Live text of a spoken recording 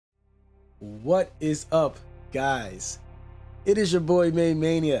What is up, guys? It is your boy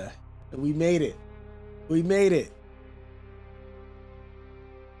MaineMania, and we made it. We made it.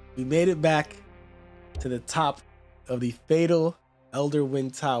 We made it back to the top of the fatal Elder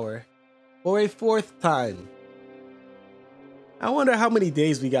Wind Tower for a fourth time. I wonder how many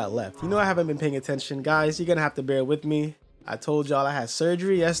days we got left. You know, I haven't been paying attention. Guys, you're gonna have to bear with me. I told y'all I had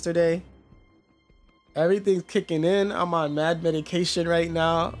surgery yesterday. Everything's kicking in. I'm on mad medication right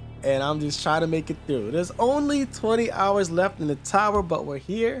now, and I'm just trying to make it through. There's only 20 hours left in the tower, but we're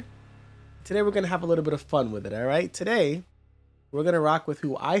here. Today we're gonna have a little bit of fun with it, all right? Today, we're gonna rock with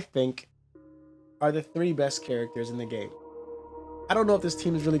who I think are the 3 best characters in the game. I don't know if this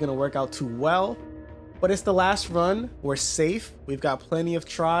team is really gonna work out too well, but it's the last run. We're safe. We've got plenty of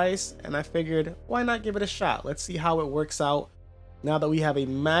tries, and I figured, why not give it a shot? Let's see how it works out now that we have a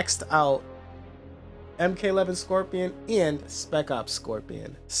maxed out MK11 Scorpion and Spec Ops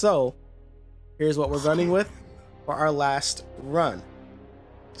Scorpion. So here's what we're running with for our last run.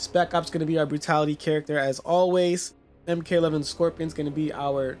 Spec Ops going to be our brutality character as always. MK11 Scorpion's going to be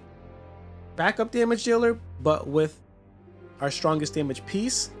our backup damage dealer, but with our strongest damage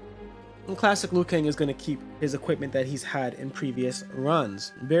piece. And Classic Liu Kang is going to keep his equipment that he's had in previous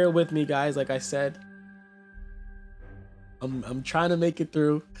runs. Bear with me, guys. Like I said, I'm trying to make it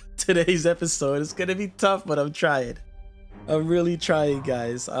through today's episode. It's gonna be tough, but I'm trying. I'm really trying,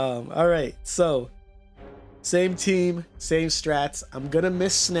 guys. All right, so same team, same strats. I'm gonna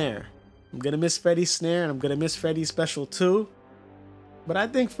miss Snare. I'm gonna miss Freddy's Snare, and I'm gonna miss Freddy's Special too. But I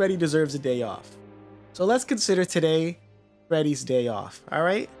think Freddy deserves a day off. So let's consider today Freddy's day off. All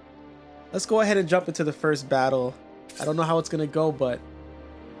right, let's go ahead and jump into the first battle. I don't know how it's gonna go, but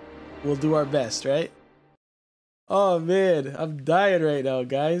we'll do our best, right? Oh man, I'm dying right now,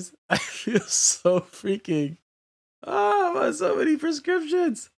 guys. I feel so freaking... I'm on so many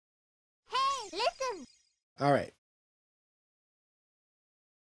prescriptions. Hey, listen. All right.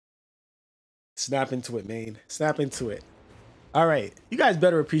 Snap into it, man. Snap into it. All right. You guys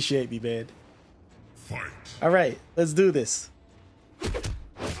better appreciate me, man. Fight. All right, let's do this.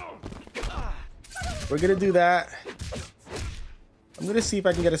 We're gonna do that. I'm gonna see if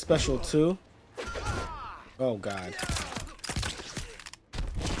I can get a special too. Oh god.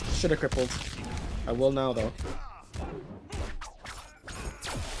 Should have crippled. I will now though.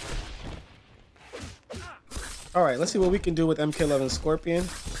 Alright, let's see what we can do with MK11 Scorpion.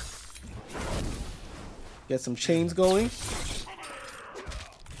 Get some chains going.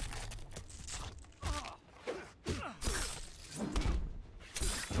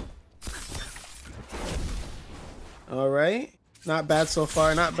 Alright. Not bad so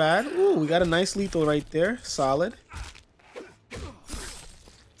far, not bad. Ooh, we got a nice lethal right there. Solid.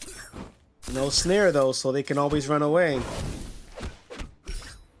 No snare though, so they can always run away.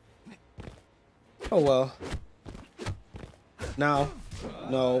 Oh well. Now.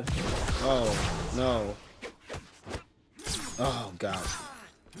 No. Oh, no. Oh, God.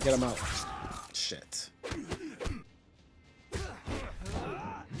 Get him out. Shit.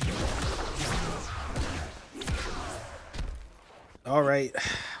 All right,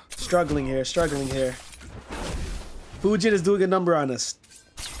 struggling here. Fujin is doing a number on us.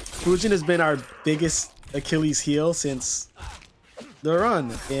 Fujin has been our biggest Achilles heel since the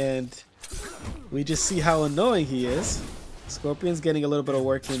run, and we just see how annoying he is. Scorpion's getting a little bit of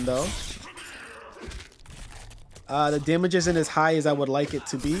work in though. The damage isn't as high as I would like it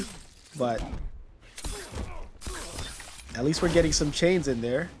to be, but at least we're getting some chains in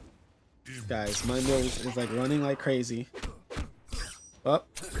there. Guys, my nose is like running like crazy. Oh,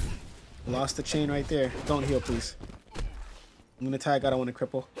 lost the chain right there. Don't heal, please. I'm gonna tag out. I want to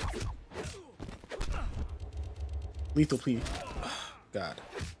cripple. Lethal, please. Oh, God.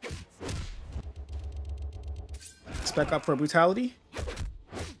 Spec up for brutality.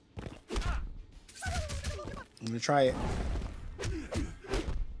 I'm gonna try it.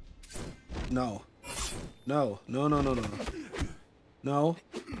 No. No. No, no, no, no. No.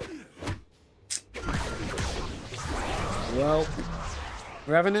 Well...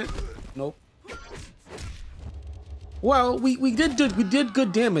 Revenant? Nope. Well, we did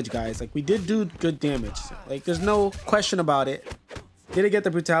good damage, guys. Like, we did do good damage. Like, there's no question about it. Did it get the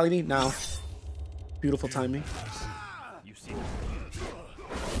brutality? No. Beautiful timing.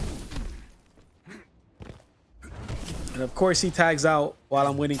 And of course, he tags out while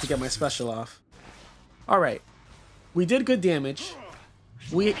I'm waiting to get my special off. All right. We did good damage.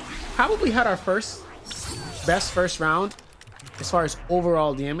 We probably had our best first round as far as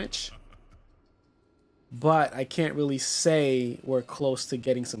overall damage, but I can't really say we're close to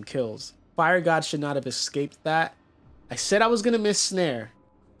getting some kills. Fire God should not have escaped that. I said I was gonna miss Snare.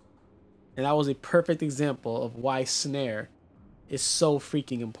 And that was a perfect example of why snare is so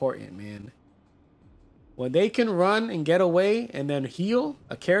freaking important, man. When they can run and get away and then heal,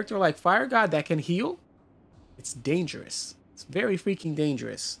 a character like Fire God that can heal, it's dangerous. It's very freaking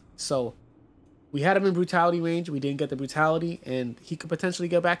dangerous. So we had him in brutality range. We didn't get the brutality, and he could potentially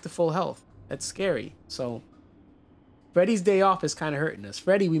get back to full health. That's scary. So Freddy's day off is kind of hurting us.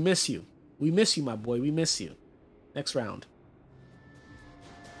 Freddy, we miss you. We miss you, my boy. We miss you. Next round.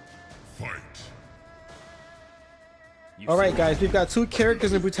 Fight. All right, guys. We've got 2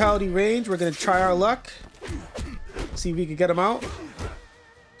 characters in brutality range. We're going to try our luck. See if we can get them out.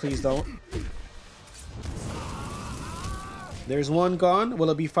 Please don't. There's one gone.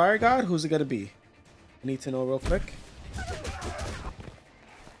 Will it be Fire God? Who's it going to be? I need to know real quick.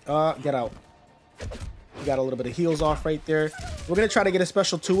 Get out. We got a little bit of heals off right there. We're going to try to get a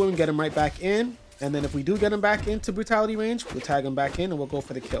special 2 and get him right back in. And then if we do get him back into brutality range, we'll tag him back in and we'll go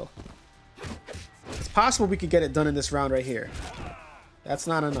for the kill. It's possible we could get it done in this round right here. That's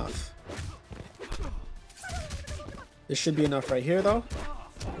not enough. This should be enough right here, though.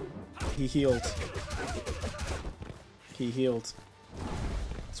 He healed. He healed.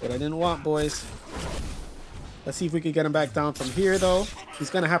 That's what I didn't want, boys. Let's see if we can get him back down from here, though. He's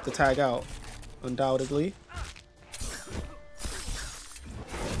going to have to tag out, undoubtedly.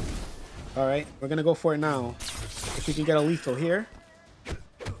 All right, we're going to go for it now. If we can get a lethal here.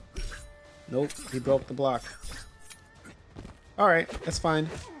 Nope, he broke the block. All right, that's fine.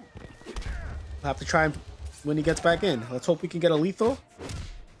 We'll have to try him when he gets back in. Let's hope we can get a lethal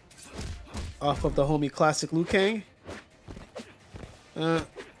off of the homie classic Liu Kang. Are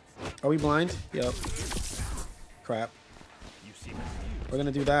we blind? Yep. Crap. We're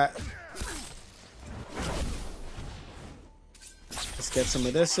gonna do that. Let's get some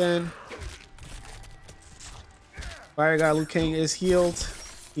of this in. Fire God Liu Kang is healed.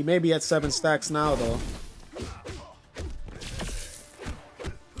 He may be at 7 stacks now, though.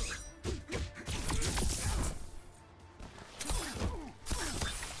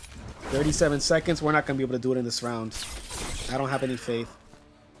 $37 seconds. We're not gonna be able to do it in this round. I don't have any faith.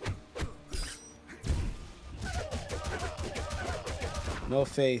 No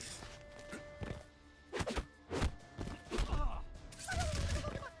faith.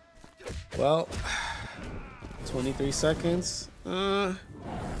 Well, 23 seconds.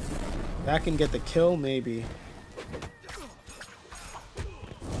 That can get the kill, maybe.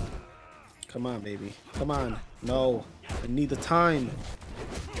 Come on, baby. Come on. No. I need the time.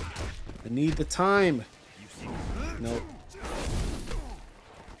 I need the time. Nope.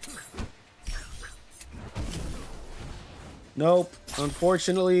 Nope.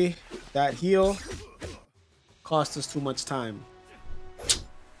 Unfortunately, that heal cost us too much time.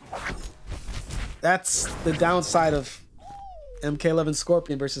 That's the downside of MK11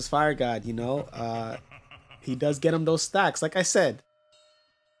 Scorpion versus Fire God, you know? He does get him those stacks. Like I said,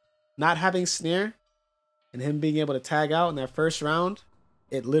 not having snare and him being able to tag out in that first round,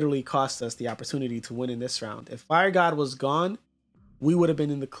 it literally cost us the opportunity to win in this round. If Fire God was gone, we would have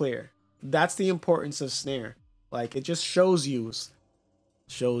been in the clear. That's the importance of snare. Like, it just shows you.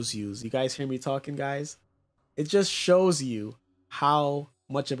 You guys hear me talking, guys? It just shows you how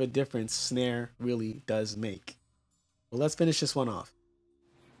much of a difference snare really does make. Well, let's finish this one off.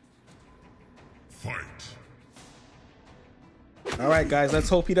 Fight. All right, guys, let's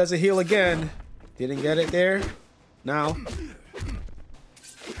hope he doesn't heal again. Didn't get it there. Now.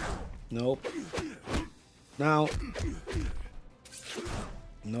 Nope. Now.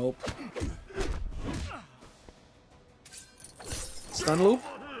 Nope. Stun loop.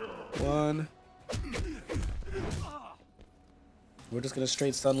 1. We're just gonna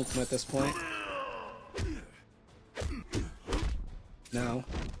straight stun loop him at this point. Now.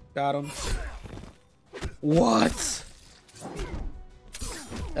 Got him. What?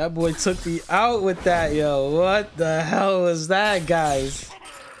 That boy took me out with that, yo. What the hell was that, guys?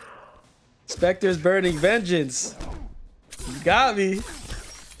 Spectre's Burning Vengeance. You got me.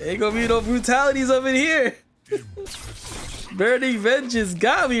 Ain't gonna be no brutalities up in here. Burning Vengeance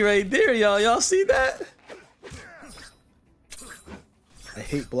got me right there, y'all. Y'all see that? I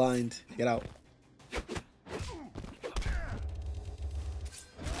hate blind. Get out.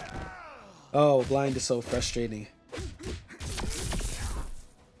 Oh, blind is so frustrating.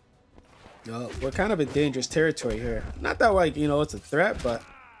 We're kind of in dangerous territory here. Not that, like, you know, it's a threat, but...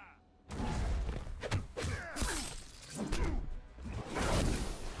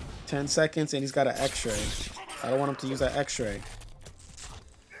 $10 seconds and he's got an X-ray. I don't want him to use that X-ray.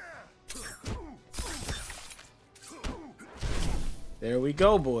 There we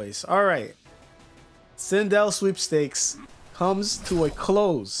go, boys. All right. SINDEL sweepstakes comes to a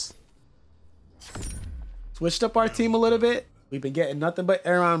close. switched up our team a little bit. We've been getting nothing but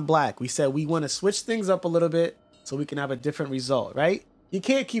Aeron Black. We said we want to switch things up a little bit so we can have a different result, right? You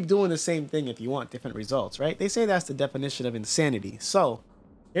can't keep doing the same thing if you want different results, right? They say that's the definition of insanity. So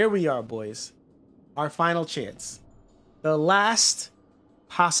here we are, boys. Our final chance. The last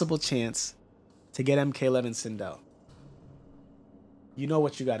possible chance to get MK11 Sindel. You know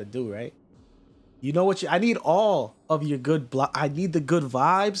what you got to do, right? You know what I need all of your good I need the good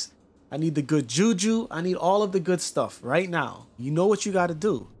vibes. I need the good juju. I need all of the good stuff right now. You know what you got to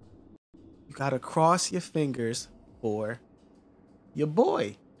do. You got to cross your fingers for your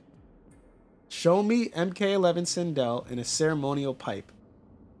boy. Show me MK11 Sindel in a ceremonial pipe.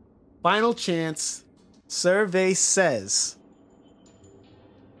 Final chance. Survey says.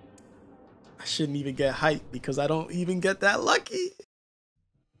 I shouldn't even get hyped because I don't even get that lucky.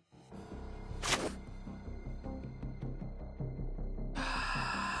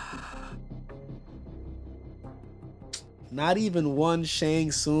 Not even one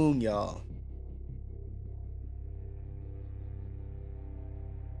Shang Tsung, y'all.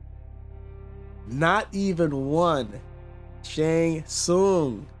 Not even one Shang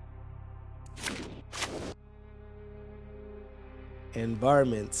Tsung.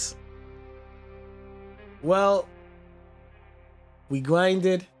 Environments. Well, we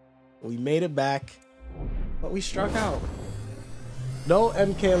grinded, we made it back, but we struck out. No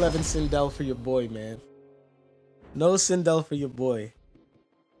MK11 Sindel for your boy, man. No Sindel for your boy.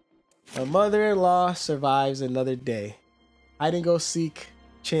 My mother-in-law survives another day. Hide and go seek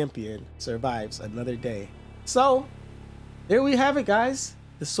champion survives another day. So, there we have it, guys.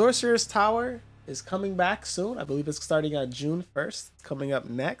 The Sorcerer's Tower is coming back soon. I believe it's starting on June 1st. It's coming up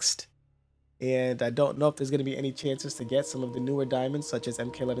next. And I don't know if there's going to be any chances to get some of the newer diamonds, such as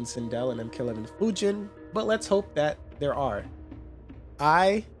MK11 Sindel and MK11 Fujin. But let's hope that there are.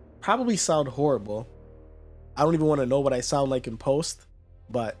 I probably sound horrible. I don't even want to know what I sound like in post,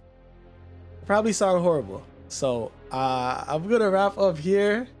 but I probably sound horrible. So I'm going to wrap up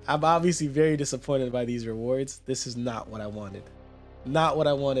here. I'm obviously very disappointed by these rewards. This is not what I wanted. Not what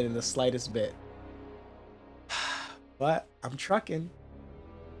I wanted in the slightest bit. But I'm trucking.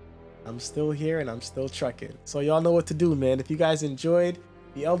 I'm still here and I'm still trucking. So y'all know what to do, man. If you guys enjoyed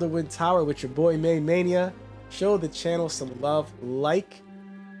the Elderwind Tower with your boy MaineMania, show the channel some love. Like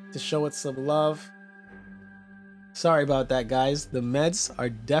to show it some love. Sorry about that, guys. The meds are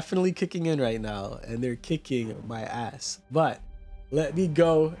definitely kicking in right now, and they're kicking my ass. But let me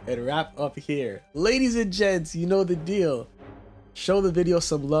go and wrap up here. Ladies and gents, you know the deal. Show the video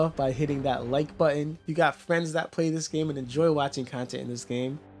some love by hitting that like button. If you got friends that play this game and enjoy watching content in this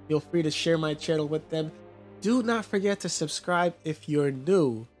game, feel free to share my channel with them. Do not forget to subscribe if you're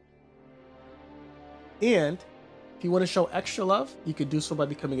new. And if you want to show extra love, you could do so by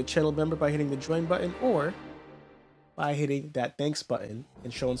becoming a channel member by hitting the join button, or by hitting that thanks button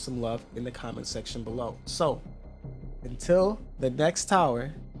and showing some love in the comment section below. So, until the next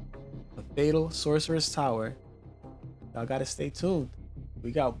tower, the Fatal Sorcerer's Tower, y'all gotta stay tuned.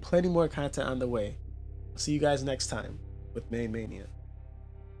 We got plenty more content on the way. I'll see you guys next time with MaineMania.